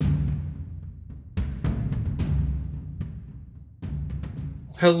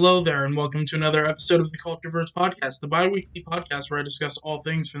Hello there, and welcome to another episode of the CultureVerse Podcast, the bi-weekly podcast where I discuss all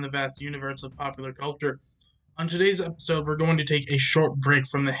things from the vast universe of popular culture. On today's episode, we're going to take a short break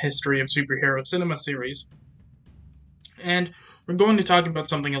from the history of superhero cinema series, and we're going to talk about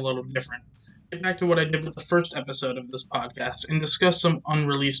something a little different. Get back to what I did with the first episode of this podcast and discuss some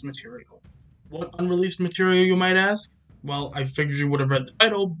unreleased material. What unreleased material, you might ask? Well, I figured you would have read the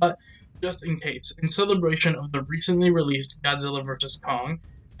title, but just in case, in celebration of the recently released Godzilla vs. Kong,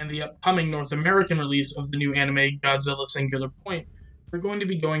 and the upcoming North American release of the new anime Godzilla Singular Point, we're going to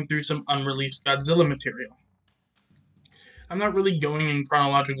be going through some unreleased Godzilla material. I'm not really going in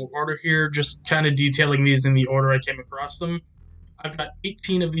chronological order here, just kind of detailing these in the order I came across them. I've got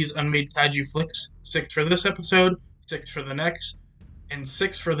 18 of these unmade kaiju flicks, 6 for this episode, 6 for the next, and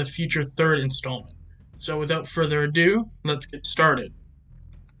 6 for the future third installment. So without further ado, let's get started.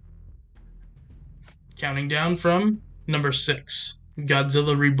 Counting down from number 6.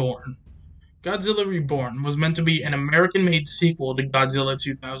 Godzilla Reborn. Godzilla Reborn was meant to be an American-made sequel to Godzilla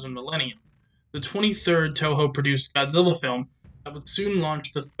 2000 Millennium, the 23rd Toho-produced Godzilla film that would soon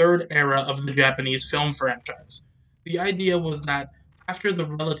launch the third era of the Japanese film franchise. The idea was that after the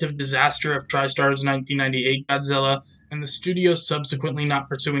relative disaster of TriStar's 1998 Godzilla and the studio subsequently not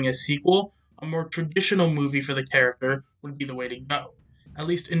pursuing a sequel, a more traditional movie for the character would be the way to go, at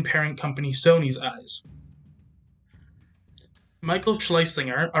least in parent company Sony's eyes. Michael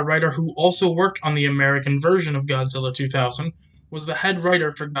Schlesinger, a writer who also worked on the American version of Godzilla 2000, was the head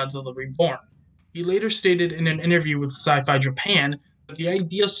writer for Godzilla Reborn. He later stated in an interview with Sci-Fi Japan that the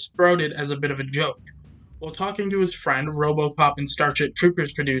idea sprouted as a bit of a joke. While talking to his friend, RoboCop and Starship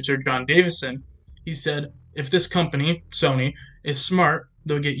Troopers producer John Davison, he said, "If this company, Sony, is smart,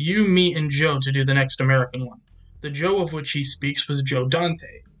 they'll get you, me, and Joe to do the next American one." The Joe of which he speaks was Joe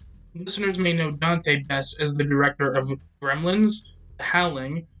Dante. Listeners may know Dante best as the director of Gremlins, The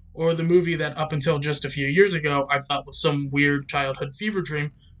Howling, or the movie that up until just a few years ago I thought was some weird childhood fever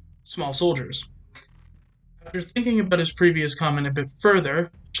dream, Small Soldiers. After thinking about his previous comment a bit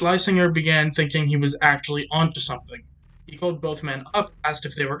further, Schlesinger began thinking he was actually onto something. He called both men up, asked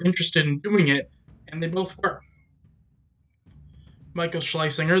if they were interested in doing it, and they both were. Michael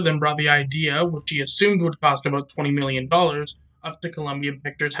Schlesinger then brought the idea, which he assumed would cost about $20 million, up to Columbia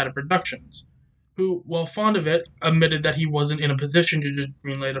Pictures Head of Productions, who, while fond of it, admitted that he wasn't in a position to just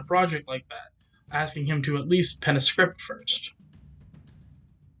greenlight a project like that, asking him to at least pen a script first.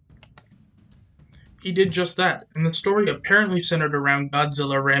 He did just that, and the story apparently centered around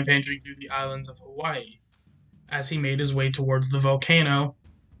Godzilla rampaging through the islands of Hawaii, as he made his way towards the volcano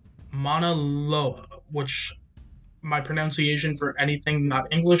Mauna Loa, which my pronunciation for anything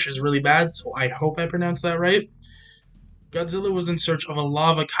not English is really bad, so I hope I pronounced that right. Godzilla was in search of a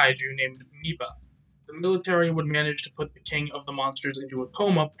lava kaiju named Miba. The military would manage to put the king of the monsters into a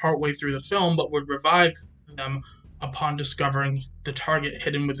coma partway through the film, but would revive them upon discovering the target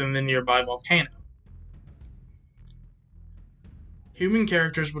hidden within the nearby volcano. Human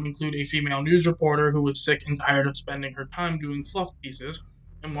characters would include a female news reporter who was sick and tired of spending her time doing fluff pieces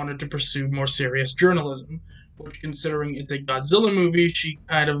and wanted to pursue more serious journalism, which, considering it's a Godzilla movie, she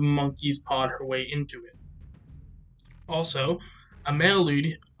kind of monkey's pawed her way into it. Also, a male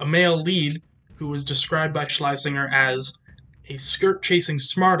lead who was described by Schlesinger as a skirt-chasing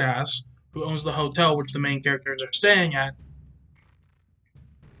smartass who owns the hotel which the main characters are staying at.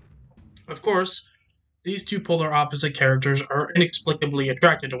 Of course, these two polar opposite characters are inexplicably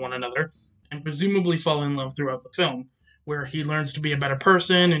attracted to one another and presumably fall in love throughout the film, where he learns to be a better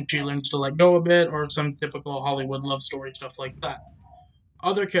person and she learns to let go a bit, or some typical Hollywood love story stuff like that.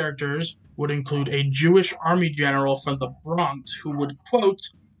 Other characters would include a Jewish army general from the Bronx who would, quote,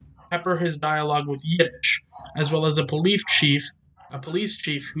 pepper his dialogue with Yiddish, as well as a police chief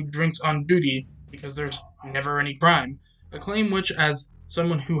who drinks on duty because there's never any crime, a claim which, as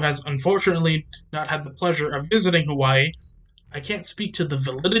someone who has unfortunately not had the pleasure of visiting Hawaii, I can't speak to the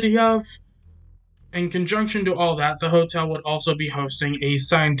validity of. In conjunction to all that, the hotel would also be hosting a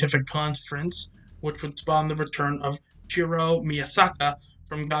scientific conference, which would spawn the return of Shiro Miyazaki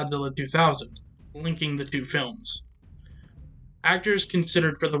from Godzilla 2000, linking the two films. Actors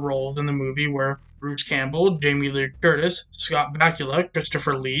considered for the roles in the movie were Bruce Campbell, Jamie Lee Curtis, Scott Bakula,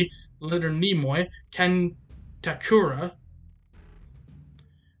 Christopher Lee, Leonard Nimoy, Ken Takura,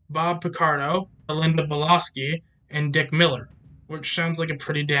 Bob Picardo, Belinda Balaski, and Dick Miller, which sounds like a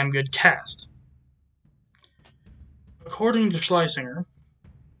pretty damn good cast. According to Schlesinger,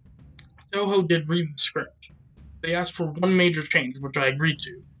 Toho did read the script. They asked for one major change, which I agreed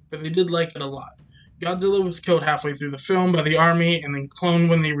to, but they did like it a lot. Godzilla was killed halfway through the film by the army and then cloned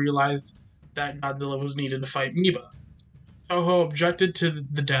when they realized that Godzilla was needed to fight Miba. Toho objected to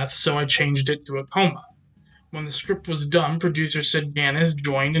the death, so I changed it to a coma. When the script was done, producer Sid Ganis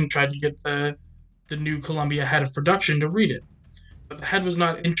joined and tried to get the new Columbia head of production to read it. But the head was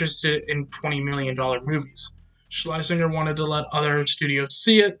not interested in $20 million movies. Schlesinger wanted to let other studios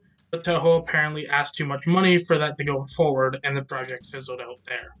see it, but Toho apparently asked too much money for that to go forward, and the project fizzled out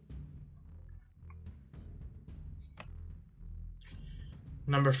there.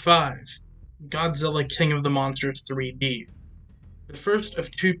 Number 5. Godzilla King of the Monsters 3D. The first of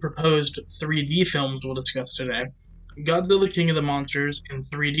 2 proposed 3D films we'll discuss today. Godzilla King of the Monsters in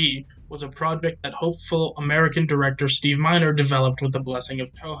 3D was a project that hopeful American director Steve Miner developed with the blessing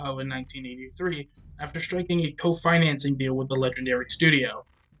of Toho in 1983 after striking a co-financing deal with the Legendary Studio.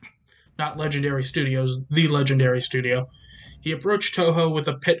 Not Legendary Studios, the Legendary Studio. He approached Toho with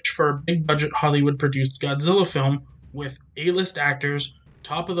a pitch for a big-budget Hollywood-produced Godzilla film with A-list actors,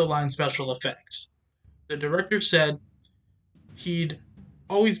 top-of-the-line special effects. The director said he'd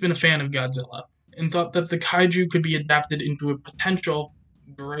always been a fan of Godzilla and thought that the kaiju could be adapted into a potential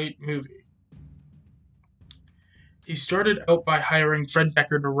great movie. He started out by hiring Fred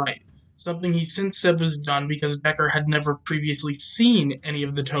Decker to write, something he since said was done because Decker had never previously seen any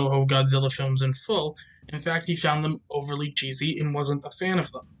of the Toho Godzilla films in full. In fact, he found them overly cheesy and wasn't a fan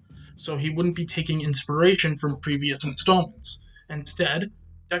of them, so he wouldn't be taking inspiration from previous installments. Instead,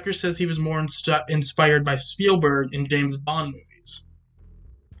 Decker says he was more inspired by Spielberg and James Bond movies.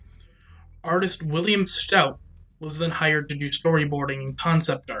 Artist William Stout was then hired to do storyboarding and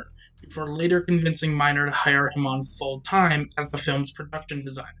concept art, before later convincing Miner to hire him on full-time as the film's production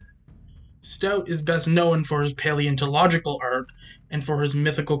designer. Stout is best known for his paleontological art and for his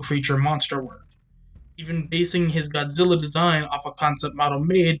mythical creature monster work, even basing his Godzilla design off a concept model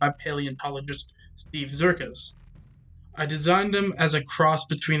made by paleontologist Steve Zerkes. I designed him as a cross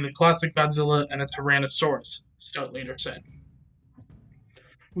between the classic Godzilla and a Tyrannosaurus, Stout later said.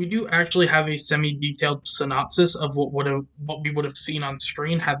 We do actually have a semi-detailed synopsis of what we would have seen on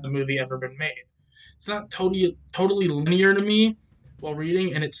screen had the movie ever been made. It's not totally linear to me while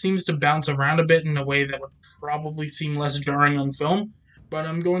reading, and it seems to bounce around a bit in a way that would probably seem less jarring on film, but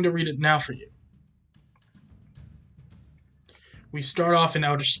I'm going to read it now for you. We start off in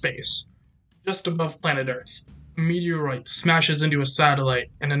outer space, just above planet Earth. A meteorite smashes into a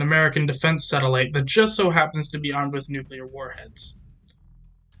satellite and an American defense satellite that just so happens to be armed with nuclear warheads.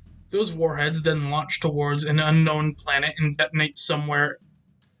 Those warheads then launch towards an unknown planet and detonate somewhere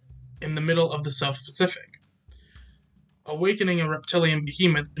in the middle of the South Pacific, awakening a reptilian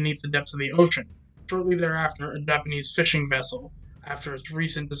behemoth beneath the depths of the ocean. Shortly thereafter, a Japanese fishing vessel, after its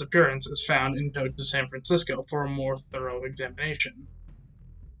recent disappearance, is found and towed to San Francisco for a more thorough examination.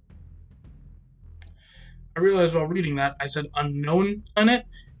 I realized while reading that I said unknown planet,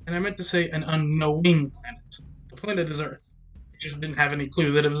 and I meant to say an unknowing planet. The planet is Earth. I just didn't have any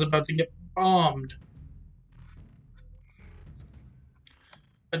clue that it was about to get bombed.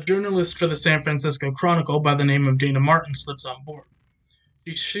 A journalist for the San Francisco Chronicle by the name of Dana Martin slips on board.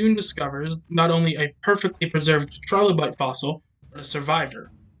 She soon discovers not only a perfectly preserved trilobite fossil, but a survivor,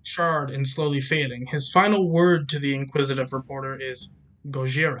 charred and slowly fading. His final word to the inquisitive reporter is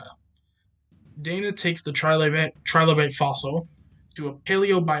Gojira. Dana takes the trilobite fossil to a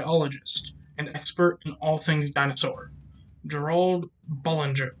paleobiologist, an expert in all things dinosaur, Gerald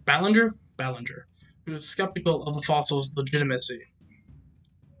Ballinger, who is skeptical of the fossil's legitimacy.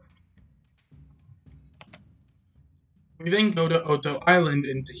 We then go to Oto Island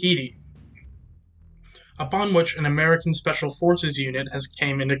in Tahiti, upon which an American Special Forces unit has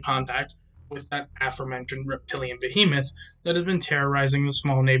came into contact with that aforementioned reptilian behemoth that has been terrorizing the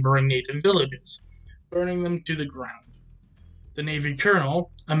small neighboring native villages, burning them to the ground. The Navy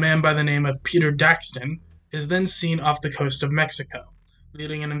colonel, a man by the name of Peter Daxton, is then seen off the coast of Mexico,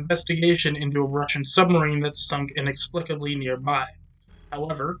 leading an investigation into a Russian submarine that's sunk inexplicably nearby.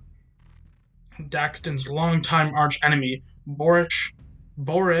 However, Daxton's longtime archenemy, Boris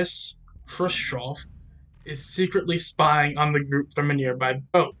Khrushchev, is secretly spying on the group from a nearby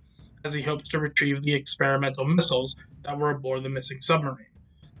boat, as he hopes to retrieve the experimental missiles that were aboard the missing submarine.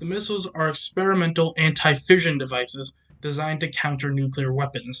 The missiles are experimental anti-fission devices designed to counter nuclear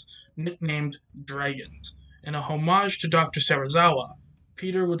weapons, nicknamed Dragons. In a homage to Dr. Serizawa,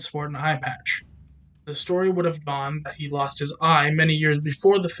 Peter would sport an eye patch. The story would have gone that he lost his eye many years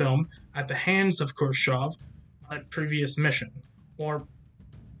before the film at the hands of Khrushchev on a previous mission, or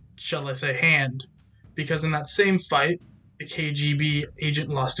shall I say hand, because in that same fight, the KGB agent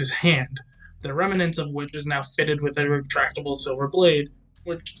lost his hand, the remnants of which is now fitted with a retractable silver blade,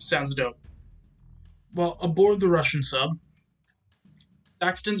 which sounds dope. While aboard the Russian sub,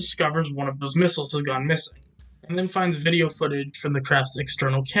 Daxton discovers one of those missiles has gone missing, and then finds video footage from the craft's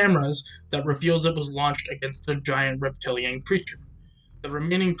external cameras that reveals it was launched against a giant reptilian creature. The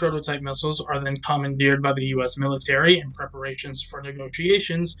remaining prototype missiles are then commandeered by the US military in preparations for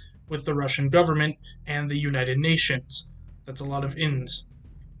negotiations with the Russian government and the United Nations. That's a lot of ins.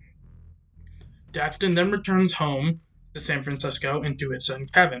 Daxton then returns home to San Francisco and to his son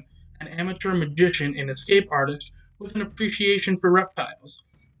Kevin, an amateur magician and escape artist with an appreciation for reptiles,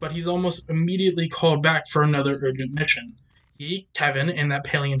 but he's almost immediately called back for another urgent mission. He, Kevin, and that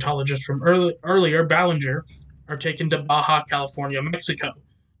paleontologist from earlier, Ballinger, are taken to Baja California, Mexico.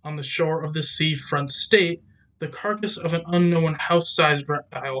 On the shore of the seafront state, the carcass of an unknown house-sized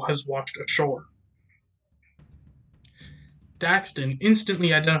reptile has washed ashore. Daxton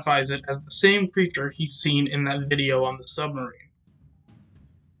instantly identifies it as the same creature he'd seen in that video on the submarine.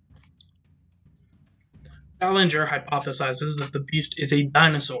 Ballinger hypothesizes that the beast is a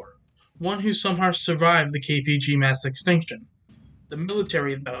dinosaur, one who somehow survived the KPG mass extinction. The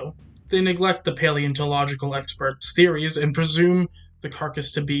military, though, they neglect the paleontological experts' theories and presume the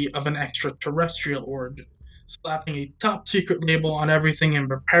carcass to be of an extraterrestrial origin, slapping a top-secret label on everything and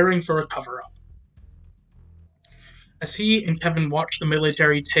preparing for a cover-up. As he and Kevin watch the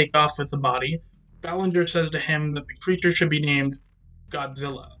military take off with the body, Ballinger says to him that the creature should be named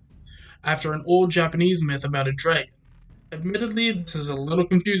Godzilla, after an old Japanese myth about a dragon. Admittedly, this is a little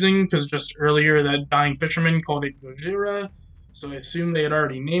confusing because just earlier that dying fisherman called it Gojira, so I assume they had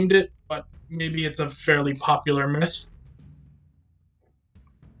already named it, but maybe it's a fairly popular myth.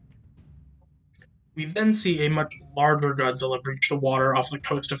 We then see a much larger Godzilla breach the water off the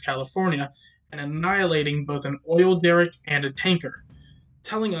coast of California and annihilating both an oil derrick and a tanker,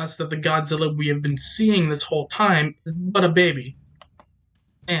 telling us that the Godzilla we have been seeing this whole time is but a baby.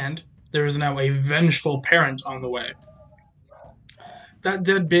 And there is now a vengeful parent on the way. That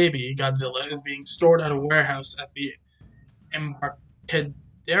dead baby, Godzilla, is being stored at a warehouse at the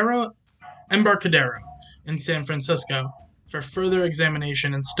Embarcadero in San Francisco for further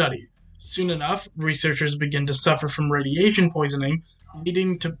examination and study. Soon enough, researchers begin to suffer from radiation poisoning,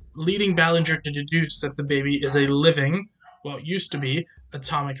 leading Ballinger to deduce that the baby is a living, well, it used to be,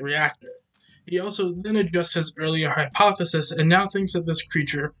 atomic reactor. He also then adjusts his earlier hypothesis and now thinks that this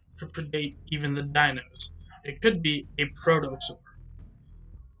creature could predate even the dinos. It could be a protosaur.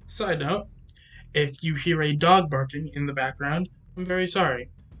 Side note, if you hear a dog barking in the background, I'm very sorry.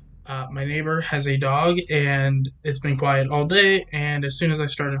 My neighbor has a dog, and it's been quiet all day, and as soon as I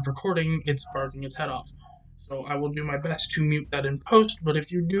started recording, it's barking its head off. So I will do my best to mute that in post, but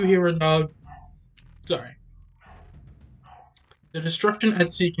if you do hear a dog, sorry. The destruction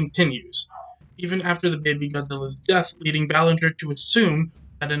at sea continues, even after the baby Godzilla's death, leading Ballinger to assume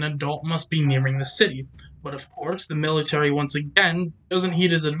that an adult must be nearing the city. But of course, the military once again doesn't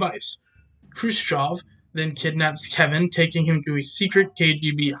heed his advice. Khrushchev then kidnaps Kevin, taking him to a secret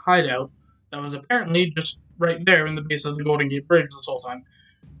KGB hideout that was apparently just right there in the base of the Golden Gate Bridge this whole time,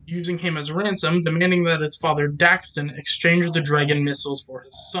 using him as ransom, demanding that his father Daxton exchange the Dragon missiles for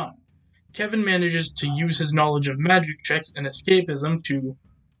his son. Kevin manages to use his knowledge of magic tricks and escapism to,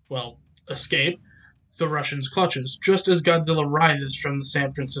 well, escape the Russians' clutches, just as Godzilla rises from the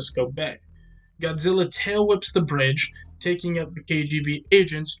San Francisco Bay. Godzilla tail whips the bridge, taking out the KGB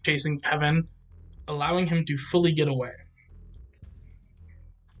agents chasing Kevin, allowing him to fully get away.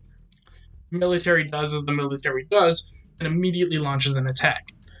 The military does as the military does, and immediately launches an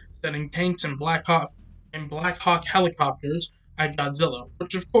attack, sending tanks and Black Hawk helicopters at Godzilla,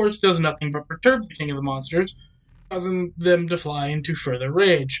 which of course does nothing but perturb the king of the monsters, causing them to fly into further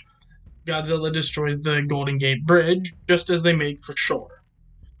rage. Godzilla destroys the Golden Gate Bridge just as they make for shore.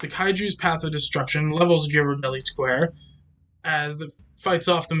 The kaiju's path of destruction levels Ghirardelli Square as it fights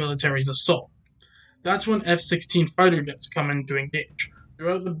off the military's assault. That's when F-16 fighter jets come in to engage.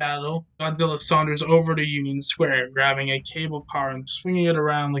 Throughout the battle, Godzilla saunters over to Union Square, grabbing a cable car and swinging it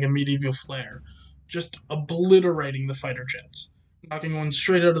around like a medieval flare, just obliterating the fighter jets, knocking one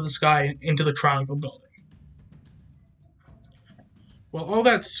straight out of the sky and into the Chronicle building. While all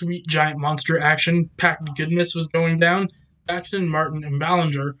that sweet giant monster action-packed goodness was going down, Daxton, Martin, and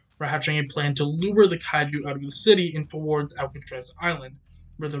Ballinger were hatching a plan to lure the kaiju out of the city and towards Alcatraz Island,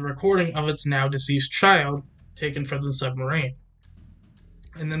 with a recording of its now-deceased child taken from the submarine.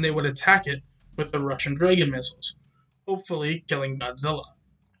 And then they would attack it with the Russian Dragon missiles, hopefully killing Godzilla.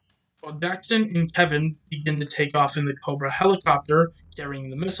 While Daxton and Kevin begin to take off in the Cobra helicopter carrying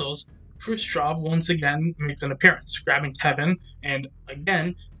the missiles, Khrushchev once again makes an appearance, grabbing Kevin and,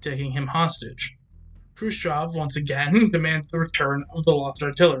 again, taking him hostage. Khrushchev once again demands the return of the lost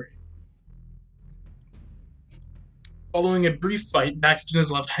artillery. Following a brief fight, Daxton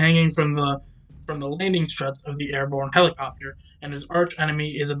is left hanging from the from the landing struts of the airborne helicopter, and his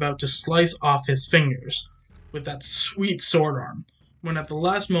arch-enemy is about to slice off his fingers with that sweet sword arm, when at the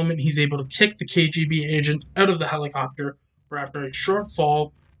last moment he's able to kick the KGB agent out of the helicopter, where after a short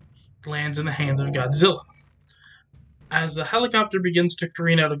fall, lands in the hands of Godzilla. As the helicopter begins to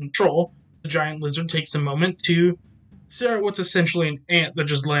careen out of control, the giant lizard takes a moment to stare at what's essentially an ant that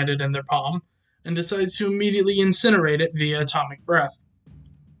just landed in their palm, and decides to immediately incinerate it via atomic breath.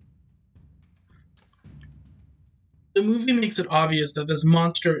 The movie makes it obvious that this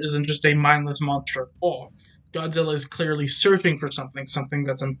monster isn't just a mindless monster at all. Godzilla is clearly searching for something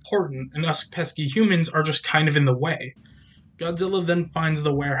that's important, and us pesky humans are just kind of in the way. Godzilla then finds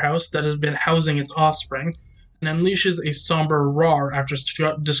the warehouse that has been housing its offspring, and unleashes a somber roar after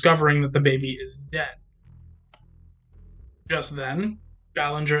discovering that the baby is dead. Just then,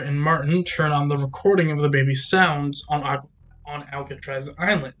 Ballinger and Martin turn on the recording of the baby's sounds on Alcatraz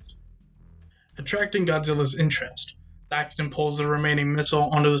Island, attracting Godzilla's interest. Daxton pulls the remaining missile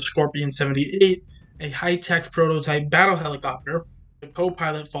onto the Scorpion 78, a high-tech prototype battle helicopter. The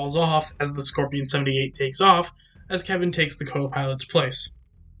co-pilot falls off as the Scorpion 78 takes off, as Kevin takes the co-pilot's place.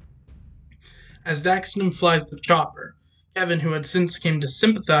 As Daxton flies the chopper, Kevin, who had since came to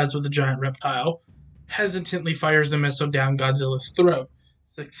sympathize with the giant reptile, hesitantly fires the missile down Godzilla's throat,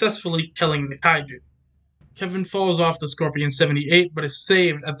 successfully killing the kaiju. Kevin falls off the Scorpion 78, but is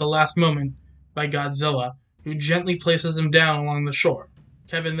saved at the last moment by Godzilla, who gently places him down along the shore.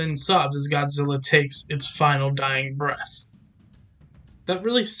 Kevin then sobs as Godzilla takes its final dying breath. That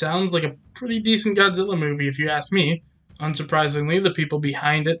really sounds like a pretty decent Godzilla movie if you ask me. Unsurprisingly, the people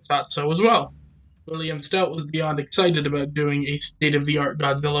behind it thought so as well. William Stout was beyond excited about doing a state-of-the-art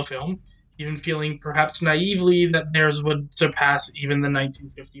Godzilla film, even feeling perhaps naively that theirs would surpass even the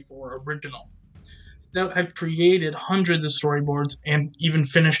 1954 original. Stout had created hundreds of storyboards and even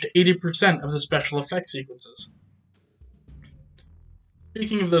finished 80% of the special effects sequences.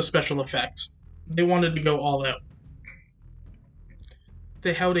 Speaking of those special effects, they wanted to go all out.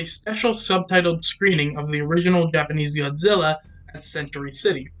 They held a special subtitled screening of the original Japanese Godzilla at Century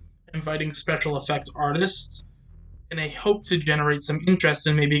City, inviting special effects artists in a hope to generate some interest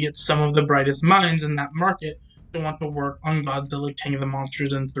and maybe get some of the brightest minds in that market to want to work on Godzilla King of the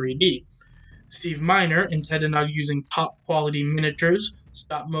Monsters in 3D. Steve Miner intended on using top-quality miniatures,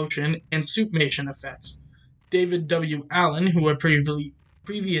 stop-motion, and suitmation effects. David W. Allen, who had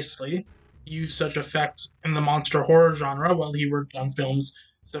previously used such effects in the monster horror genre while he worked on films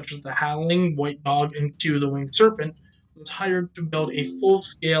such as The Howling, White Dog, and Q the Winged Serpent, was hired to build a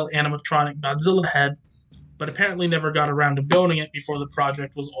full-scale animatronic Godzilla head, but apparently never got around to building it before the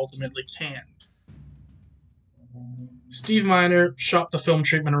project was ultimately canned. Steve Miner shopped the film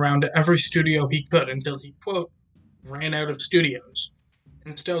treatment around to every studio he could until he, quote, ran out of studios.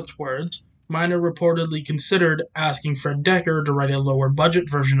 In Stout's words, Miner reportedly considered asking Fred Decker to write a lower-budget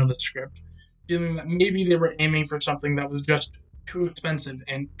version of the script, feeling that maybe they were aiming for something that was just too expensive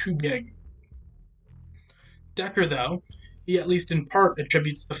and too big. Decker, though, he at least in part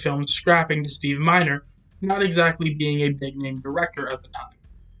attributes the film's scrapping to Steve Miner not exactly being a big-name director at the time,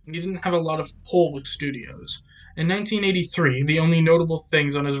 and he didn't have a lot of pull with studios. In 1983, the only notable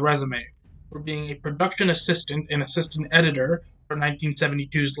things on his resume were being a production assistant and assistant editor for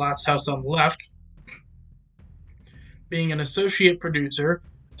 1972's Last House on the Left, being an associate producer,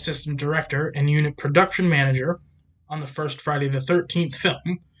 assistant director, and unit production manager on the first Friday the 13th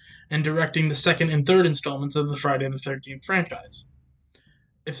film, and directing the second and third installments of the Friday the 13th franchise.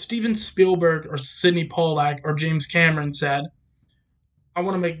 If Steven Spielberg or Sidney Pollack or James Cameron said, "I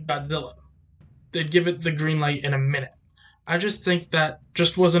want to make Godzilla," they'd give it the green light in a minute. I just think that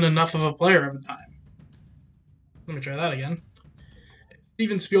just wasn't enough of a player at the time. Let me try that again. If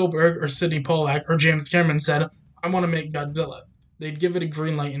Steven Spielberg or Sidney Pollack or James Cameron said, "I want to make Godzilla," they'd give it a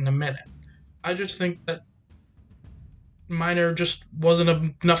green light in a minute. I just think that Miner just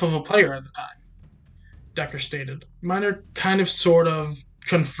wasn't enough of a player at the time, Decker stated. Miner kind of sort of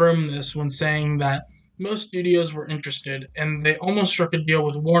confirmed this when saying that most studios were interested and they almost struck a deal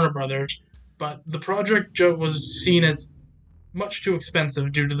with Warner Brothers, but the project was seen as much too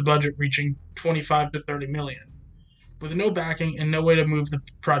expensive due to the budget reaching $25 to $30 million. With no backing and no way to move the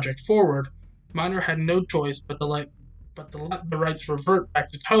project forward, Miner had no choice but to let the rights revert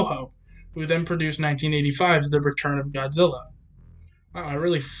back to Toho, who then produced 1985's The Return of Godzilla. Wow, I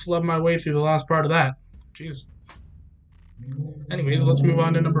really flubbed my way through the last part of that. Jeez. Anyways, let's move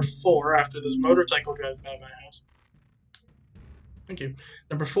on to number 4 after this motorcycle drives by my house. Thank you.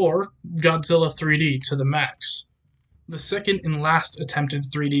 Number 4, Godzilla 3D to the max. The second and last attempted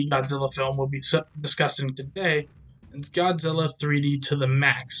 3D Godzilla film we'll be discussing today is Godzilla 3D to the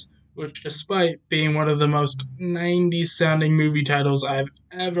max, which, despite being one of the most 90s sounding movie titles I've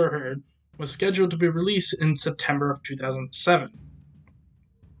ever heard, was scheduled to be released in September of 2007.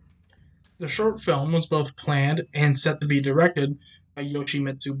 The short film was both planned and set to be directed by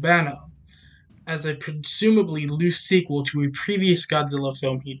Yoshimitsu Banno, as a presumably loose sequel to a previous Godzilla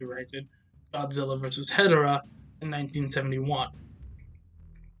film he directed, Godzilla vs. Hedorah, in 1971.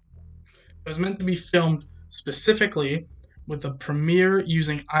 It was meant to be filmed specifically with a premiere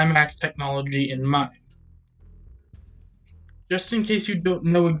using IMAX technology in mind. Just in case you don't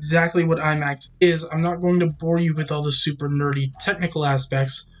know exactly what IMAX is, I'm not going to bore you with all the super nerdy technical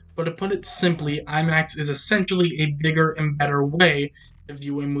aspects, but to put it simply, IMAX is essentially a bigger and better way to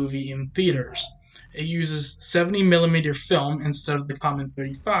view a movie in theaters. It uses 70mm film instead of the common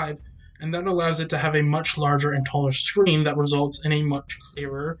 35, and that allows it to have a much larger and taller screen that results in a much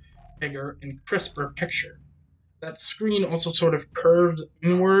clearer, bigger, and crisper picture. That screen also sort of curves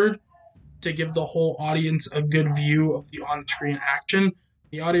inward to give the whole audience a good view of the on-screen action.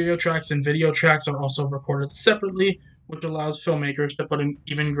 The audio tracks and video tracks are also recorded separately, which allows filmmakers to put an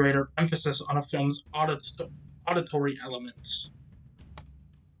even greater emphasis on a film's auditory elements.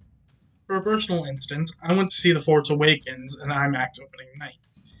 For a personal instance, I went to see The Force Awakens in IMAX opening night,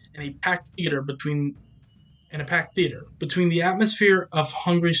 in a packed theater between the atmosphere of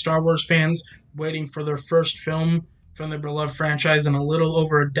hungry Star Wars fans waiting for their first film from their beloved franchise in a little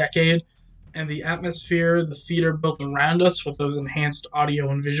over a decade, and the atmosphere the theater built around us with those enhanced audio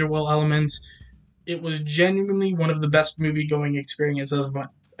and visual elements. It was genuinely one of the best movie-going experiences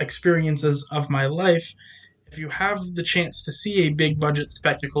of my life. If you have the chance to see a big-budget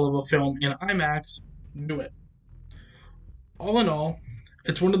spectacle of a film in IMAX, do it. All in all,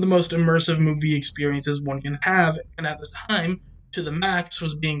 it's one of the most immersive movie experiences one can have, and at the time, To the Max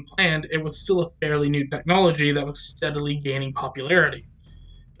was being planned, it was still a fairly new technology that was steadily gaining popularity.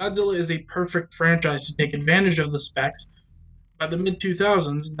 Godzilla is a perfect franchise to take advantage of the specs by the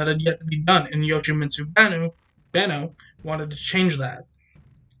mid-2000s that had yet to be done, and Yoshimitsu Banno wanted to change that.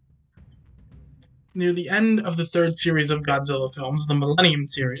 Near the end of the third series of Godzilla films, the Millennium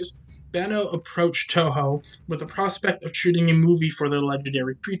series, Banno approached Toho with the prospect of shooting a movie for their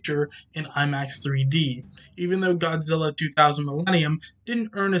legendary creature in IMAX 3D. Even though Godzilla 2000 Millennium didn't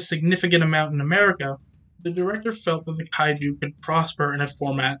earn a significant amount in America, the director felt that the kaiju could prosper in a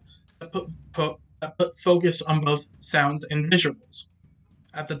format that put focus on both sounds and visuals.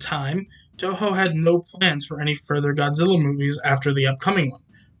 At the time, Toho had no plans for any further Godzilla movies after the upcoming one,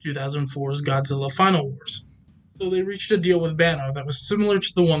 2004's Godzilla Final Wars. So they reached a deal with Banno that was similar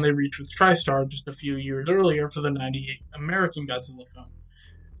to the one they reached with TriStar just a few years earlier for the 98 American Godzilla film.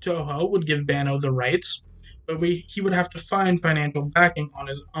 Toho would give Banno the rights, but he would have to find financial backing on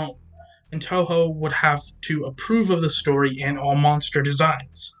his own, and Toho would have to approve of the story and all monster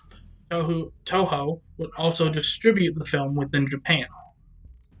designs. Toho would also distribute the film within Japan.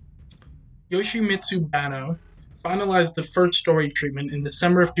 Yoshimitsu Banno finalized the first story treatment in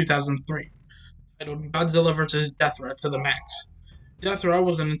December of 2003, titled Godzilla vs. Hedorah to the Max. Hedorah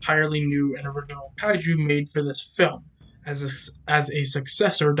was an entirely new and original kaiju made for this film, as a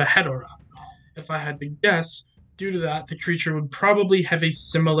successor to Hedorah. If I had to guess, due to that, the creature would probably have a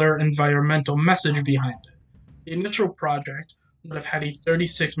similar environmental message behind it. The initial project would have had a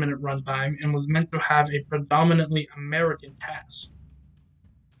 36-minute runtime and was meant to have a predominantly American cast.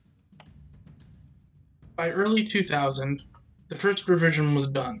 By early 2000, the first revision was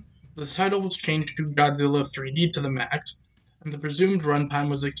done. The title was changed to Godzilla 3D to the Max, and the presumed runtime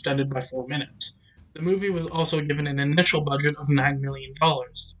was extended by 4 minutes. The movie was also given an initial budget of $9 million.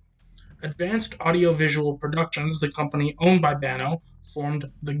 Advanced Audiovisual Productions, the company owned by Banno, formed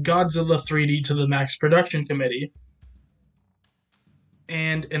the Godzilla 3D to the Max Production Committee,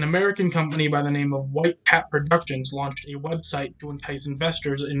 and an American company by the name of White Cat Productions launched a website to entice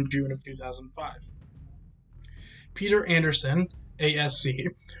investors in June of 2005. Peter Anderson, ASC,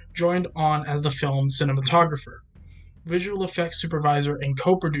 joined on as the film's cinematographer, visual effects supervisor, and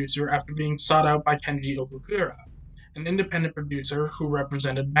co-producer after being sought out by Kenji Okuhira, an independent producer who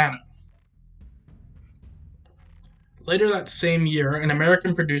represented Banno. Later that same year, an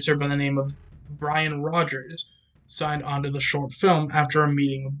American producer by the name of Brian Rogers signed onto the short film after a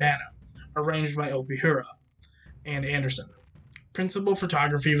meeting with Banno, arranged by Okuhira and Anderson. Principal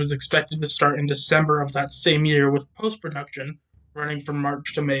photography was expected to start in December of that same year, with post-production running from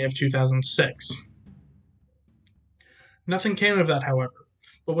March to May of 2006. Nothing came of that, however,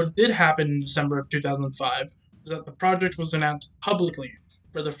 but what did happen in December of 2005 was that the project was announced publicly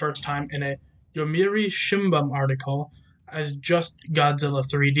for the first time in a Yomiuri Shimbun article as just Godzilla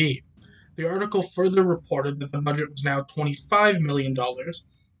 3D. The article further reported that the budget was now $25 million,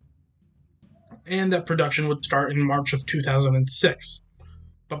 and that production would start in March of 2006.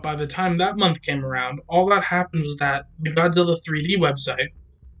 But by the time that month came around, all that happened was that the Godzilla 3D website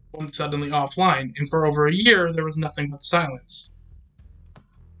went suddenly offline, and for over a year there was nothing but silence.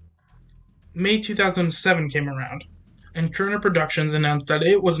 May 2007 came around, and Kerner Productions announced that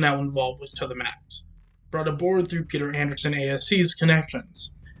it was now involved with To the Max, brought aboard through Peter Anderson ASC's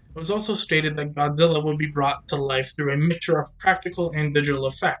connections. It was also stated that Godzilla would be brought to life through a mixture of practical and digital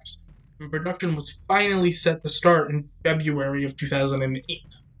effects, and production was finally set to start in February of 2008.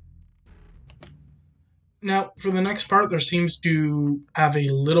 Now, for the next part, there seems to have a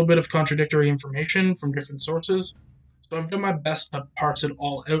little bit of contradictory information from different sources, so I've done my best to parse it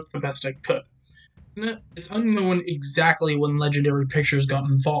all out the best I could. It's unknown exactly when Legendary Pictures got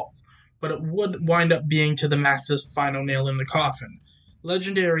involved, but it would wind up being To the Max's final nail in the coffin.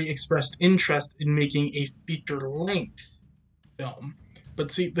 Legendary expressed interest in making a feature-length film,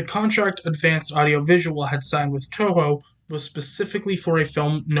 but see, the contract Advanced Audiovisual had signed with Toho was specifically for a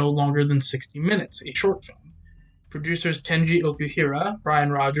film no longer than 60 minutes, a short film. Producers Tenji Okuhira,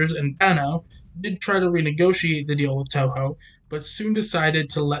 Brian Rogers, and Banno did try to renegotiate the deal with Toho, but soon decided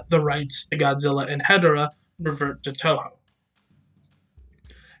to let the rights to Godzilla and Hedorah revert to Toho,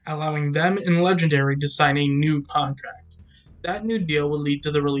 allowing them and Legendary to sign a new contract. That new deal would lead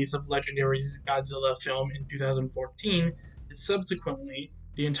to the release of Legendary's Godzilla film in 2014, and subsequently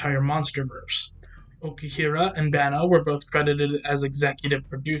the entire MonsterVerse. Okuhira and Banno were both credited as executive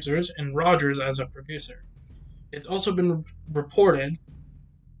producers, and Rogers as a producer. It's also been reported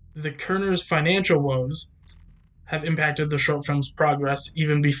the Kerner's financial woes have impacted the short film's progress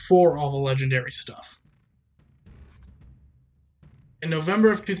even before all the Legendary stuff. In November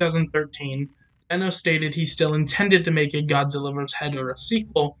of 2013, Banno stated he still intended to make a Godzilla vs. Hedorah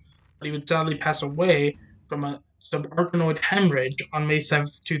sequel, but he would sadly pass away from a subarachnoid hemorrhage on May 7,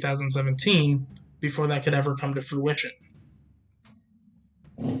 2017, before that could ever come to fruition.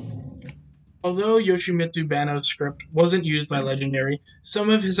 Although Yoshimitsu Banno's script wasn't used by Legendary, some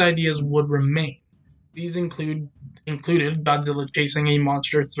of his ideas would remain. These included Godzilla chasing a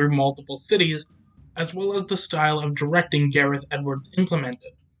monster through multiple cities, as well as the style of directing Gareth Edwards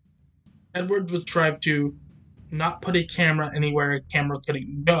implemented. Edwards would strive to not put a camera anywhere a camera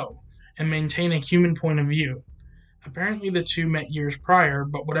couldn't go, and maintain a human point of view. Apparently the two met years prior,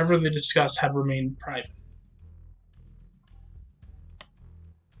 but whatever they discussed had remained private.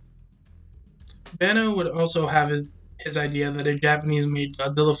 Banno would also have his idea that a Japanese-made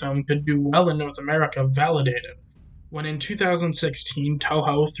Godzilla film could do well in North America validated, when in 2016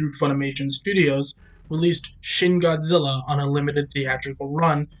 Toho, through Funimation Studios, released Shin Godzilla on a limited theatrical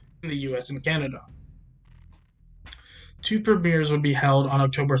run in the US and Canada. 2 premieres would be held on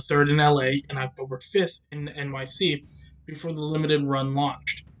October 3rd in LA and October 5th in NYC before the limited run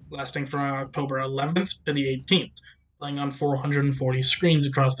launched, lasting from October 11th to the 18th, playing on 440 screens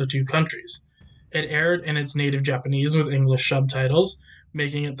across the 2 countries. It aired in its native Japanese with English subtitles,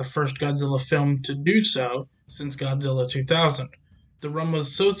 making it the first Godzilla film to do so since Godzilla 2000. The run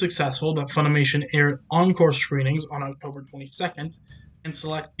was so successful that Funimation aired encore screenings on October 22nd, and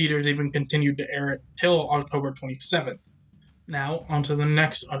select theaters even continued to air it till October 27th. Now, on to the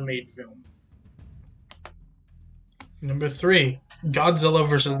next unmade film. Number 3, Godzilla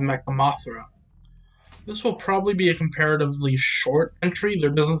vs. Mechamothra. This will probably be a comparatively short entry. There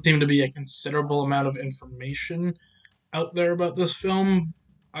doesn't seem to be a considerable amount of information out there about this film.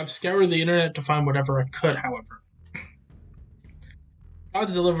 I've scoured the internet to find whatever I could, however.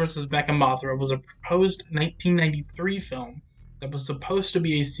 Godzilla vs. Mechamothra was a proposed 1993 film that was supposed to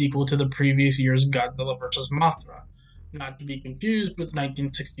be a sequel to the previous year's Godzilla vs. Mothra, not to be confused with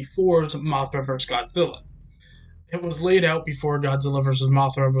 1964's Mothra vs. Godzilla. It was laid out before Godzilla vs.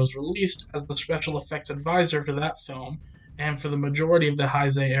 Mothra was released as the special effects advisor for that film, and for the majority of the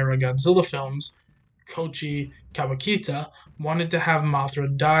Heisei-era Godzilla films, Koichi Kawakita wanted to have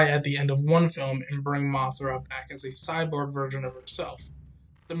Mothra die at the end of one film and bring Mothra back as a cyborg version of herself,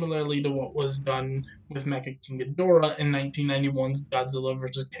 similarly to what was done with Mecha King Ghidorah in 1991's Godzilla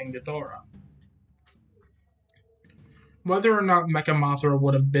vs. King Ghidorah. Whether or not Mechamothra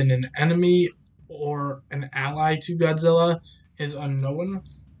would have been an enemy or an ally to Godzilla is unknown,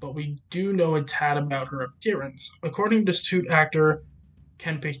 but we do know a tad about her appearance. According to suit actor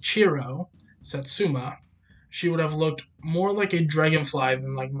Kenpeichiro Satsuma, she would have looked more like a dragonfly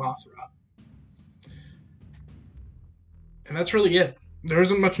than like Mothra. And that's really it. There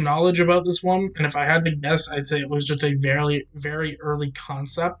isn't much knowledge about this one, and if I had to guess, I'd say it was just a very, very early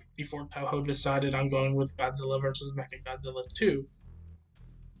concept before Toho decided on going with Godzilla vs. Mechagodzilla 2.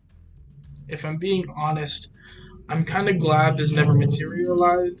 If I'm being honest, I'm kind of glad this never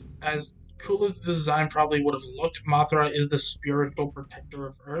materialized, as cool as the design probably would have looked, Mothra is the spiritual protector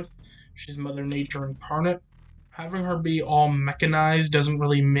of Earth. She's Mother Nature incarnate. Having her be all mechanized doesn't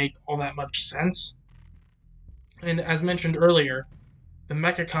really make all that much sense. And as mentioned earlier, the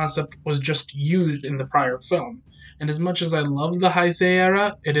mecha concept was just used in the prior film. And as much as I love the Heisei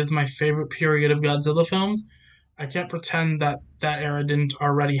era, it is my favorite period of Godzilla films. I can't pretend that that era didn't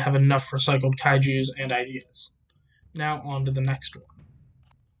already have enough recycled kaijus and ideas. Now on to the next one.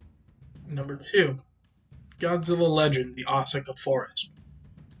 Number 2. Godzilla Legend, the Asuka Forest.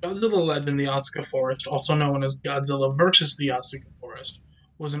 Godzilla Legend, the Asuka Forest, also known as Godzilla vs. the Asuka Forest,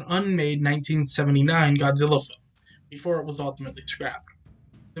 was an unmade 1979 Godzilla film, before it was ultimately scrapped.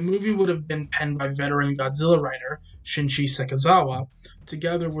 The movie would have been penned by veteran Godzilla writer Shinichi Sekizawa,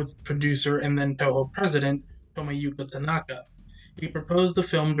 together with producer and then Toho president Tomoyuki Tanaka. He proposed the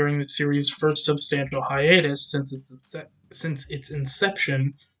film during the series' first substantial hiatus since its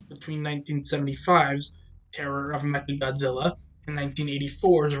inception between 1975's Terror of Mechagodzilla and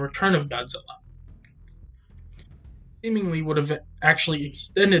 1984's Return of Godzilla. Seemingly would have actually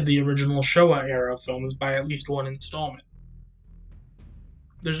extended the original Showa era films by at least one installment.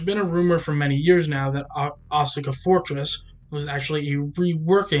 There's been a rumor for many years now that Asuka Fortress was actually a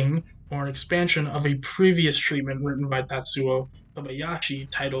reworking or an expansion of a previous treatment written by Tatsuo Kobayashi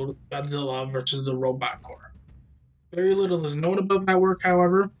titled Godzilla vs. the Robot Corps. Very little is known about that work,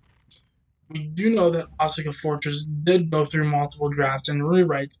 however. We do know that Asuka Fortress did go through multiple drafts and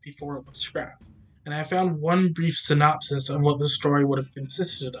rewrites before it was scrapped, and I found one brief synopsis of what the story would have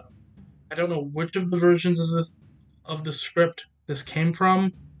consisted of. I don't know which of the versions of the script this came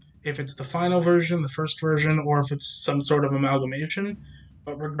from, if it's the final version, the first version, or if it's some sort of amalgamation,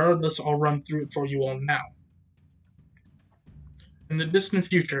 but regardless, I'll run through it for you all now. In the distant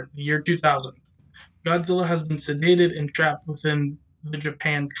future, the year 2000, Godzilla has been sedated and trapped within the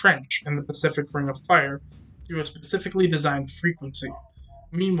Japan Trench in the Pacific Ring of Fire through a specifically designed frequency.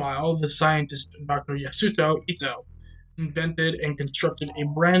 Meanwhile, the scientist Dr. Yasuto Ito invented and constructed a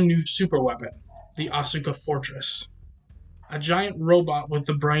brand new superweapon, the Asuka Fortress. A giant robot with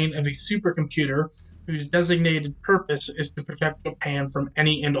the brain of a supercomputer whose designated purpose is to protect Japan from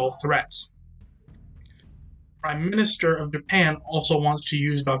any and all threats. Prime Minister of Japan also wants to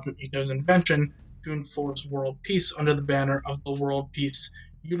use Dr. Ito's invention to enforce world peace under the banner of the World Peace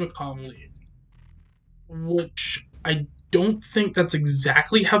Unicom League. Which I don't think that's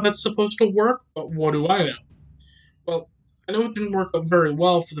exactly how that's supposed to work, but what do I know? Well, I know it didn't work out very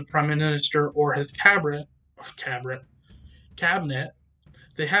well for the Prime Minister or his cabinet.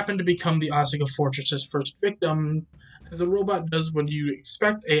 They happen to become the Asuka Fortress's first victim, as the robot does what you'd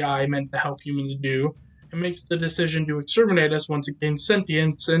expect AI meant to help humans do, and makes the decision to exterminate us once it gains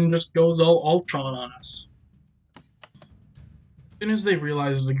sentience and just goes all Ultron on us. As soon as they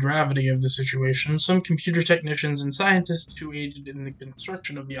realized the gravity of the situation, some computer technicians and scientists who aided in the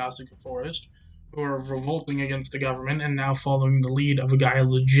construction of the Asuka Forest, who are revolting against the government and now following the lead of a guy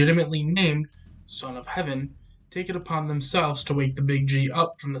legitimately named Son of Heaven, take it upon themselves to wake the Big G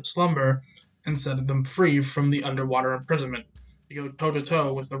up from the slumber and set them free from the underwater imprisonment, to go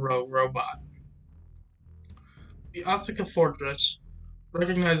toe-to-toe with the rogue robot. The Asuka Fortress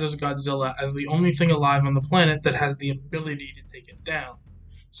recognizes Godzilla as the only thing alive on the planet that has the ability to take it down,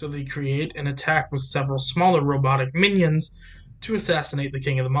 so they create and attack with several smaller robotic minions to assassinate the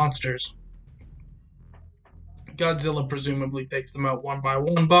king of the monsters. Godzilla presumably takes them out one by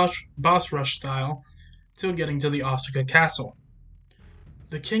one, boss rush style, till getting to the Asuka Castle.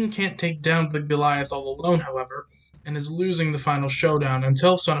 The king can't take down the Goliath all alone, however, and is losing the final showdown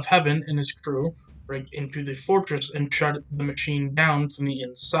until Son of Heaven and his crew break into the fortress and shut the machine down from the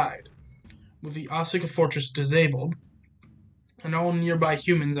inside. With the Asuka Fortress disabled, and all nearby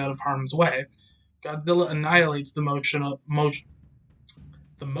humans out of harm's way, Godzilla annihilates the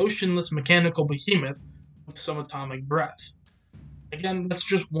motionless mechanical behemoth with some atomic breath. Again, that's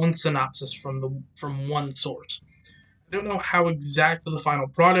just one synopsis from one source. I don't know how exactly the final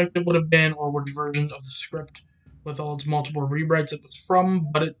product it would have been or which version of the script with all its multiple rewrites it was from,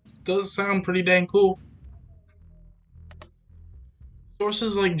 but it does sound pretty dang cool.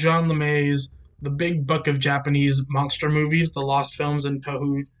 Sources like John LeMay's The Big Book of Japanese Monster Movies, The Lost Films and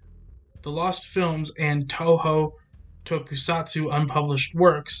Toho Tokusatsu Unpublished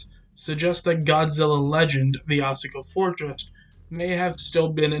Works suggest that Godzilla Legend, the Asuka Fortress, may have still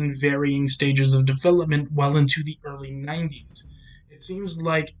been in varying stages of development well into the early 90s. It seems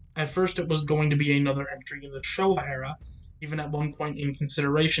like at first it was going to be another entry in the Showa era, even at one point in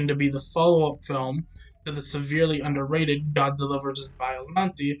consideration to be the follow-up film to the severely underrated Godzilla vs.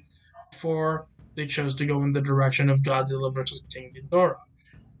 Biollante, before they chose to go in the direction of Godzilla vs. King Ghidorah.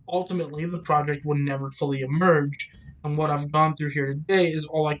 Ultimately, the project would never fully emerge, and what I've gone through here today is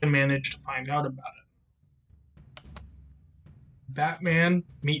all I can manage to find out about it. Batman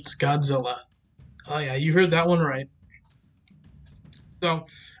meets Godzilla. Oh yeah, you heard that one right. So,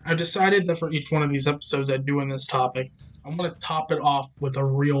 I decided that for each one of these episodes I do in this topic, I'm going to top it off with a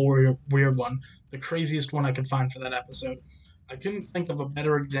real weird one, the craziest one I could find for that episode. I couldn't think of a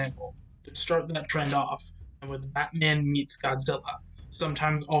better example to start that trend off than with Batman meets Godzilla,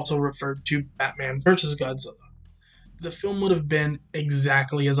 sometimes also referred to Batman vs. Godzilla. The film would have been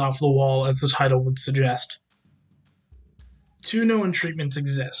exactly as off the wall as the title would suggest. Two known treatments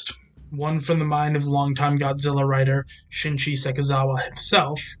exist. One from the mind of longtime Godzilla writer Shinichi Sekizawa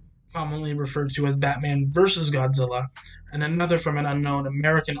himself, commonly referred to as Batman vs. Godzilla, and another from an unknown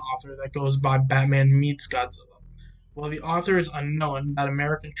American author that goes by Batman meets Godzilla. While the author is unknown, that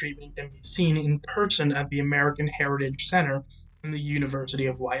American treatment can be seen in person at the American Heritage Center in the University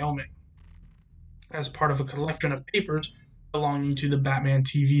of Wyoming, as part of a collection of papers belonging to the Batman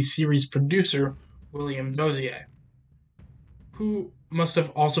TV series producer William Dozier, who must have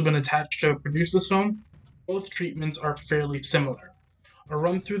also been attached to produce this film. Both treatments are fairly similar. I'll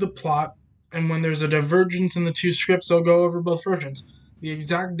run through the plot, and when there's a divergence in the two scripts, I'll go over both versions. The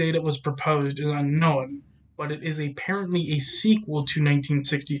exact date it was proposed is unknown, but it is apparently a sequel to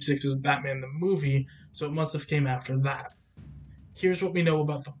 1966's Batman the movie, so it must have came after that. Here's what we know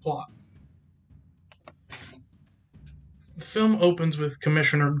about the plot. The film opens with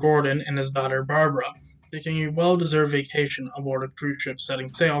Commissioner Gordon and his daughter Barbara taking a well-deserved vacation aboard a cruise ship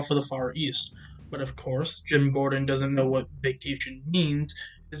setting sail for the Far East. But of course, Jim Gordon doesn't know what vacation means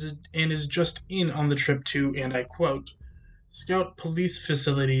and is just in on the trip to, and I quote, scout police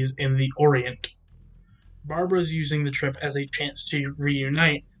facilities in the Orient. Barbara's using the trip as a chance to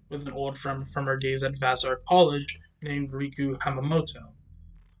reunite with an old friend from her days at Vassar College named Riku Hamamoto.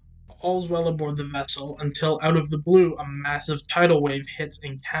 All's well aboard the vessel until, out of the blue, a massive tidal wave hits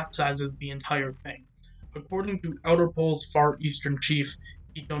and capsizes the entire thing. According to Outer Pole's Far Eastern chief,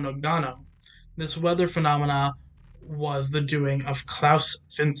 Ito Nagano, this weather phenomena was the doing of Klaus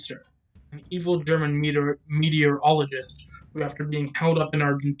Finster, an evil German meteorologist who, after being held up in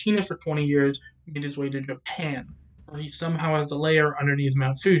Argentina for 20 years, made his way to Japan, where he somehow has a lair underneath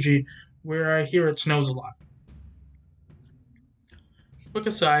Mount Fuji, where I hear it snows a lot. Quick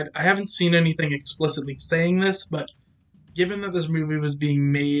aside, I haven't seen anything explicitly saying this, but given that this movie was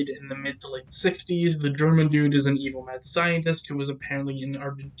being made in the mid to late 60s, the German dude is an evil mad scientist who was apparently in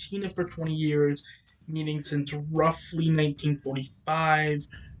Argentina for 20 years, meaning since roughly 1945,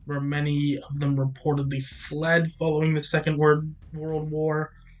 where many of them reportedly fled following the Second World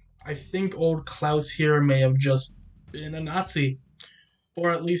War. I think old Klaus here may have just been a Nazi,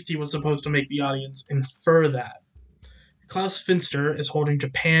 or at least he was supposed to make the audience infer that. Klaus Finster is holding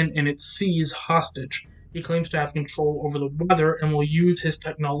Japan and its seas hostage. He claims to have control over the weather and will use his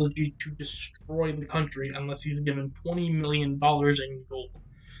technology to destroy the country unless he's given $20 million in gold.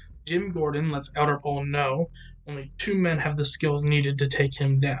 Jim Gordon lets Outer Pole know only two men have the skills needed to take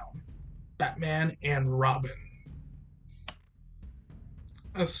him down: Batman and Robin.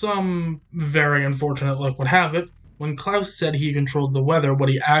 As some very unfortunate luck would have it, when Klaus said he controlled the weather, what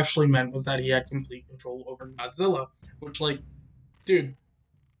he actually meant was that he had complete control over Godzilla, which, dude,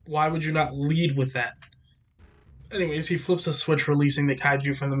 why would you not lead with that? Anyways, he flips a switch, releasing the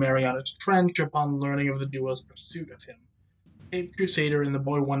kaiju from the Marianas Trench upon learning of the duo's pursuit of him. Cape Crusader and the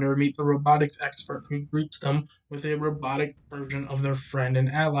Boy Wonder meet the robotics expert who greets them with a robotic version of their friend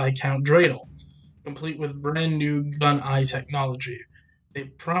and ally Count Dreidel, complete with brand new gun-eye technology. They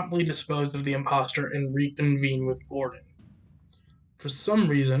promptly dispose of the imposter and reconvene with Gordon. For some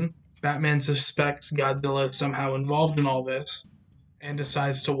reason, Batman suspects Godzilla is somehow involved in all this and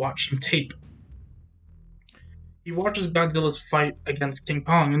decides to watch some tape. He watches Godzilla's fight against King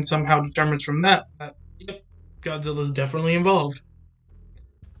Kong and somehow determines from that, yep, Godzilla's definitely involved.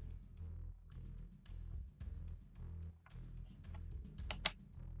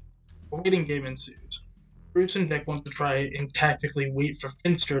 A waiting game ensues. Bruce and Dick want to try and tactically wait for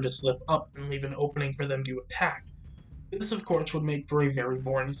Finster to slip up and leave an opening for them to attack. This, of course, would make for a very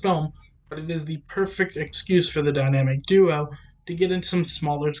boring film, but it is the perfect excuse for the dynamic duo to get into some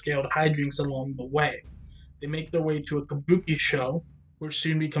smaller-scaled hijinks along the way. They make their way to a kabuki show, which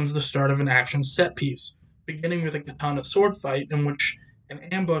soon becomes the start of an action set piece, beginning with a katana sword fight in which an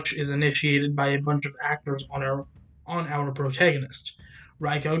ambush is initiated by a bunch of actors on our protagonist.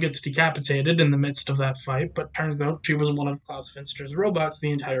 Raiko gets decapitated in the midst of that fight, but turns out she was one of Klaus Finster's robots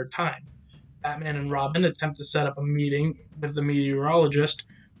the entire time. Batman and Robin attempt to set up a meeting with the meteorologist,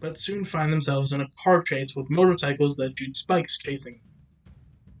 but soon find themselves in a car chase with motorcycles that shoot spikes chasing them.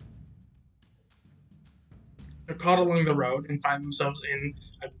 They're caught along the road and find themselves in,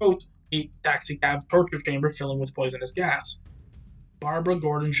 I quote, a taxicab torture chamber filling with poisonous gas. Barbara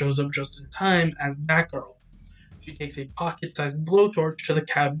Gordon shows up just in time as Batgirl. She takes a pocket-sized blowtorch to the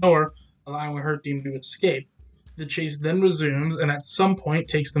cab door, allowing her team to escape. The chase then resumes, and at some point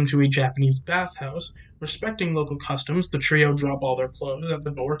takes them to a Japanese bathhouse. Respecting local customs, the trio drop all their clothes at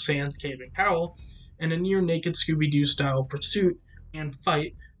the door, sans cape and cowl, and a near-naked Scooby-Doo style pursuit and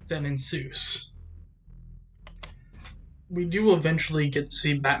fight then ensues. We do eventually get to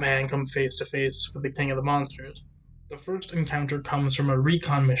see Batman come face to face with the King of the Monsters. The first encounter comes from a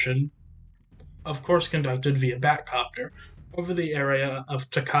recon mission, of course conducted via Batcopter, over the area of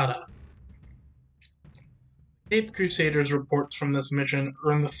Takata. Cape Crusaders reports from this mission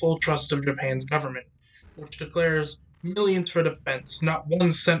earn the full trust of Japan's government, which declares millions for defense, not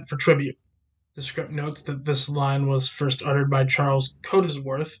 1 cent for tribute. The script notes that this line was first uttered by Charles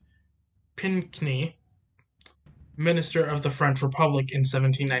Cotesworth Pinckney, Minister of the French Republic in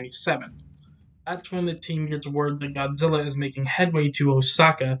 1797. That's when the team gets word that Godzilla is making headway to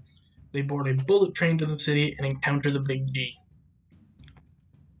Osaka. They board a bullet train to the city and encounter the Big G.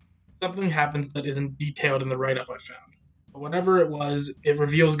 Something happens that isn't detailed in the write-up I found. But whatever it was, it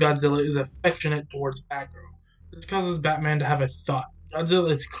reveals Godzilla is affectionate towards Batgirl. This causes Batman to have a thought.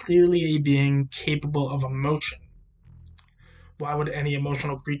 Godzilla is clearly a being capable of emotion. Why would any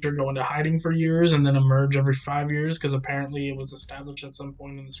emotional creature go into hiding for years and then emerge every 5 years? Because apparently it was established at some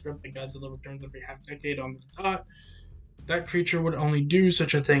point in the script that Godzilla returns every half-decade on the dot. That creature would only do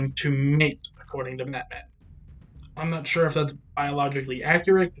such a thing to mate, according to Batman. I'm not sure if that's biologically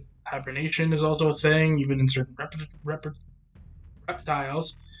accurate, because hibernation is also a thing, even in certain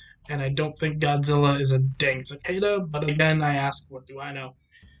reptiles, and I don't think Godzilla is a dang cicada, but again, I ask, what do I know?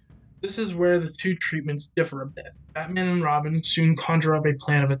 This is where the two treatments differ a bit. Batman and Robin soon conjure up a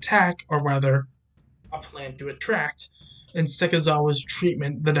plan of attack, or rather, a plan to attract. In Sekizawa's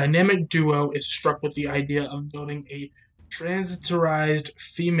treatment, the dynamic duo is struck with the idea of building a transitorized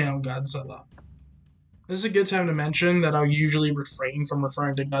female Godzilla. This is a good time to mention that I'll usually refrain from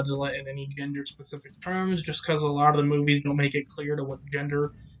referring to Godzilla in any gender-specific terms, just because a lot of the movies don't make it clear to what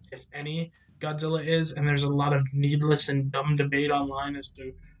gender, if any, Godzilla is, and there's a lot of needless and dumb debate online as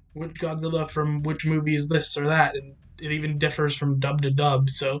to which Godzilla from which movie is this or that, and it even differs from dub to dub,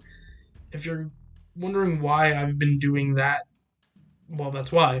 so if you're wondering why I've been doing that, well,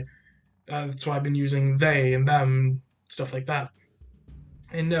 that's why. That's why I've been using they and them, stuff like that.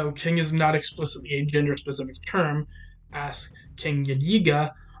 And no, king is not explicitly a gender-specific term. Ask King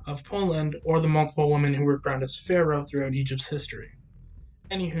Jadwiga of Poland, or the multiple women who were crowned as pharaoh throughout Egypt's history.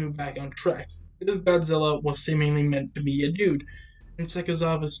 Anywho, back on track. This Godzilla was seemingly meant to be a dude. In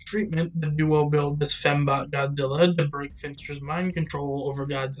Sekizawa's treatment, the duo build this fembot Godzilla to break Finster's mind control over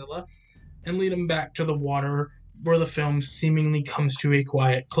Godzilla and lead him back to the water, where the film seemingly comes to a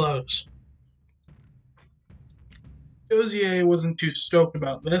quiet close. Dozier wasn't too stoked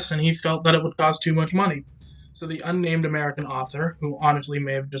about this, and he felt that it would cost too much money. So the unnamed American author, who honestly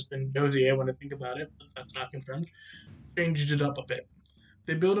may have just been Dozier when I think about it, but that's not confirmed, changed it up a bit.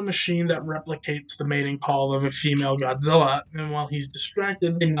 They build a machine that replicates the mating call of a female Godzilla, and while he's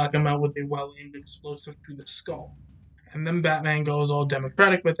distracted, they knock him out with a well-aimed explosive to the skull. And then Batman goes all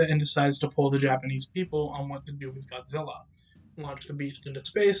democratic with it and decides to pull the Japanese people on what to do with Godzilla. Launch the beast into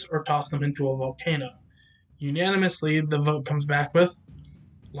space or toss them into a volcano. Unanimously, the vote comes back with,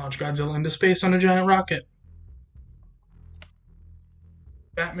 launch Godzilla into space on a giant rocket.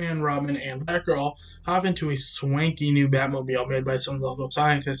 Batman, Robin, and Batgirl hop into a swanky new Batmobile made by some local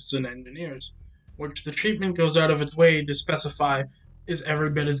scientists and engineers, which the treatment goes out of its way to specify is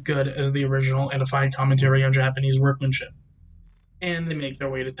every bit as good as the original and a fine commentary on Japanese workmanship. And they make their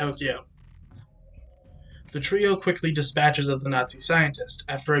way to Tokyo. The trio quickly dispatches of the Nazi scientist.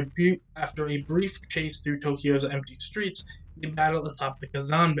 After a brief chase through Tokyo's empty streets, they battle atop the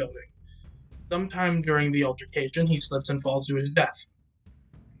Kazan building. Sometime during the altercation, he slips and falls to his death.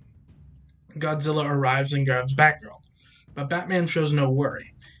 Godzilla arrives and grabs Batgirl, but Batman shows no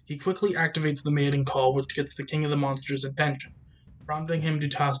worry. He quickly activates the mating call, which gets the King of the Monsters' attention, prompting him to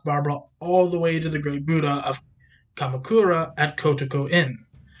toss Barbara all the way to the Great Buddha of Kamakura at Kotoko Inn,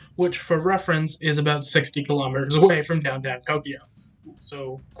 which, for reference, is about 60 kilometers away from downtown Tokyo.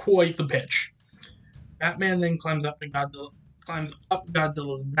 So, quite the pitch. Batman then climbs up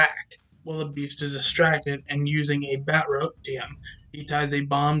Godzilla's back, while the beast is distracted, and using a bat rope, he ties a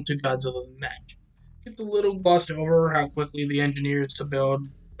bomb to Godzilla's neck. It's a little glossed over how quickly the engineers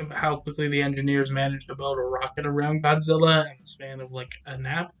managed to build a rocket around Godzilla in the span of like a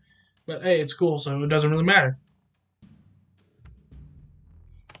nap. But hey, it's cool, so it doesn't really matter.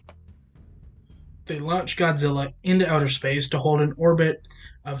 They launched Godzilla into outer space to hold an orbit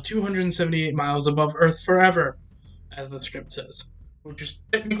of 278 miles above Earth forever, as the script says, which is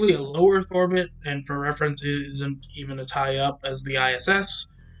technically a low Earth orbit, and for reference, it isn't even as high up as the ISS.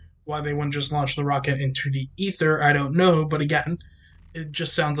 Why they wouldn't just launch the rocket into the ether, I don't know, but again, it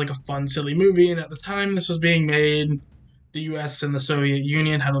just sounds like a fun, silly movie, and at the time this was being made, the US and the Soviet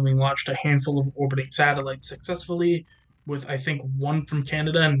Union had only launched a handful of orbiting satellites successfully, with I think one from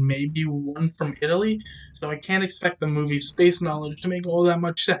Canada and maybe one from Italy, so I can't expect the movie Space Knowledge to make all that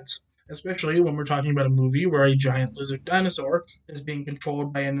much sense, especially when we're talking about a movie where a giant lizard dinosaur is being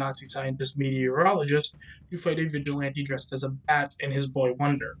controlled by a Nazi scientist meteorologist to fight a vigilante dressed as a bat and his boy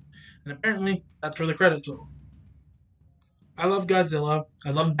Wonder. And apparently, that's where the credits roll. I love Godzilla,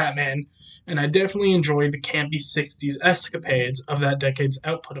 I love Batman, and I definitely enjoy the campy 60s escapades of that decade's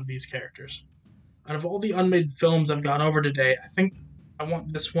output of these characters. Out of all the unmade films I've gone over today, I think I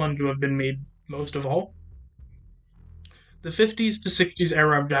want this one to have been made most of all. The 50s to 60s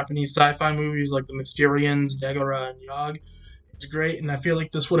era of Japanese sci-fi movies like The Mysterians, Daguerre, and Yog is great, and I feel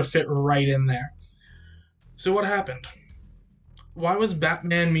like this would have fit right in there. So what happened? Why was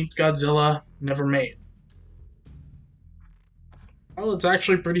Batman meets Godzilla never made? Well, it's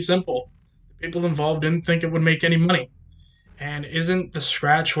actually pretty simple. The people involved didn't think it would make any money. And isn't the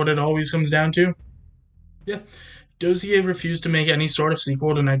scratch what it always comes down to? Yeah. Dozier refused to make any sort of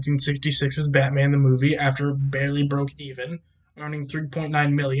sequel to 1966's Batman the movie after it barely broke even, earning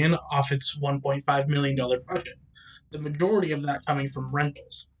 $3.9 million off its $1.5 million budget, the majority of that coming from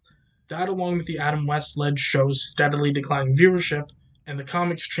rentals. That, along with the Adam West-led show's steadily declining viewership and the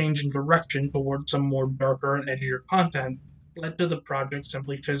comics changing direction towards some more darker and edgier content, led to the project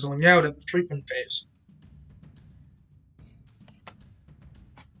simply fizzling out at the treatment phase.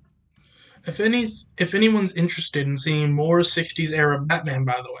 If anyone's interested in seeing more 60s era Batman,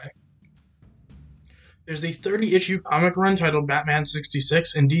 by the way, there's a 30-issue comic run titled Batman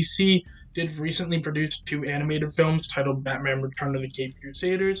 66, and DC did recently produce 2 animated films titled Batman Return of the Caped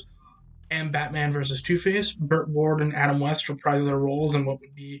Crusaders and Batman vs. Two-Face. Burt Ward and Adam West reprised their roles in what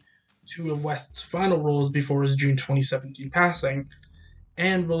would be 2 of West's final roles before his June 2017 passing,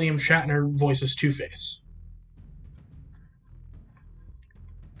 and William Shatner voices Two-Face.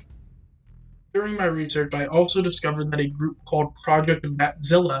 During my research, I also discovered that a group called Project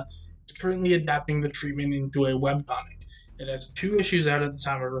Batzilla is currently adapting the treatment into a webcomic. It has 2 issues out at the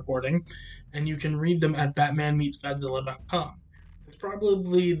time of recording, and you can read them at batmanmeetsgodzilla.com. It's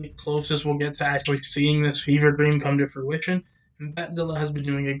probably the closest we'll get to actually seeing this fever dream come to fruition, and Batzilla has been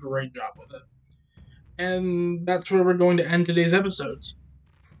doing a great job with it. And that's where we're going to end today's episodes.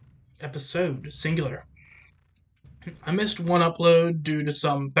 Episode, singular. I missed one upload due to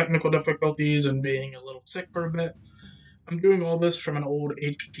some technical difficulties and being a little sick for a bit. I'm doing all this from an old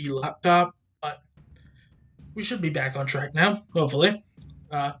HP laptop, but we should be back on track now, hopefully.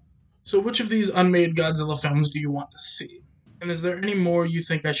 So which of these unmade Godzilla films do you want to see? And is there any more you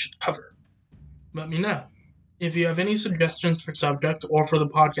think I should cover? Let me know. If you have any suggestions for subjects or for the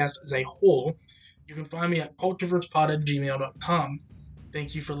podcast as a whole, you can find me at cultureversepod@gmail.com.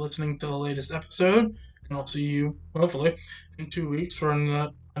 Thank you for listening to the latest episode, and I'll see you, hopefully, in 2 weeks for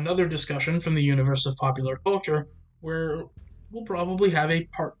another discussion from the universe of popular culture, where we'll probably have a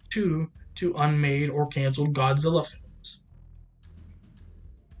part 2 to unmade or canceled Godzilla films.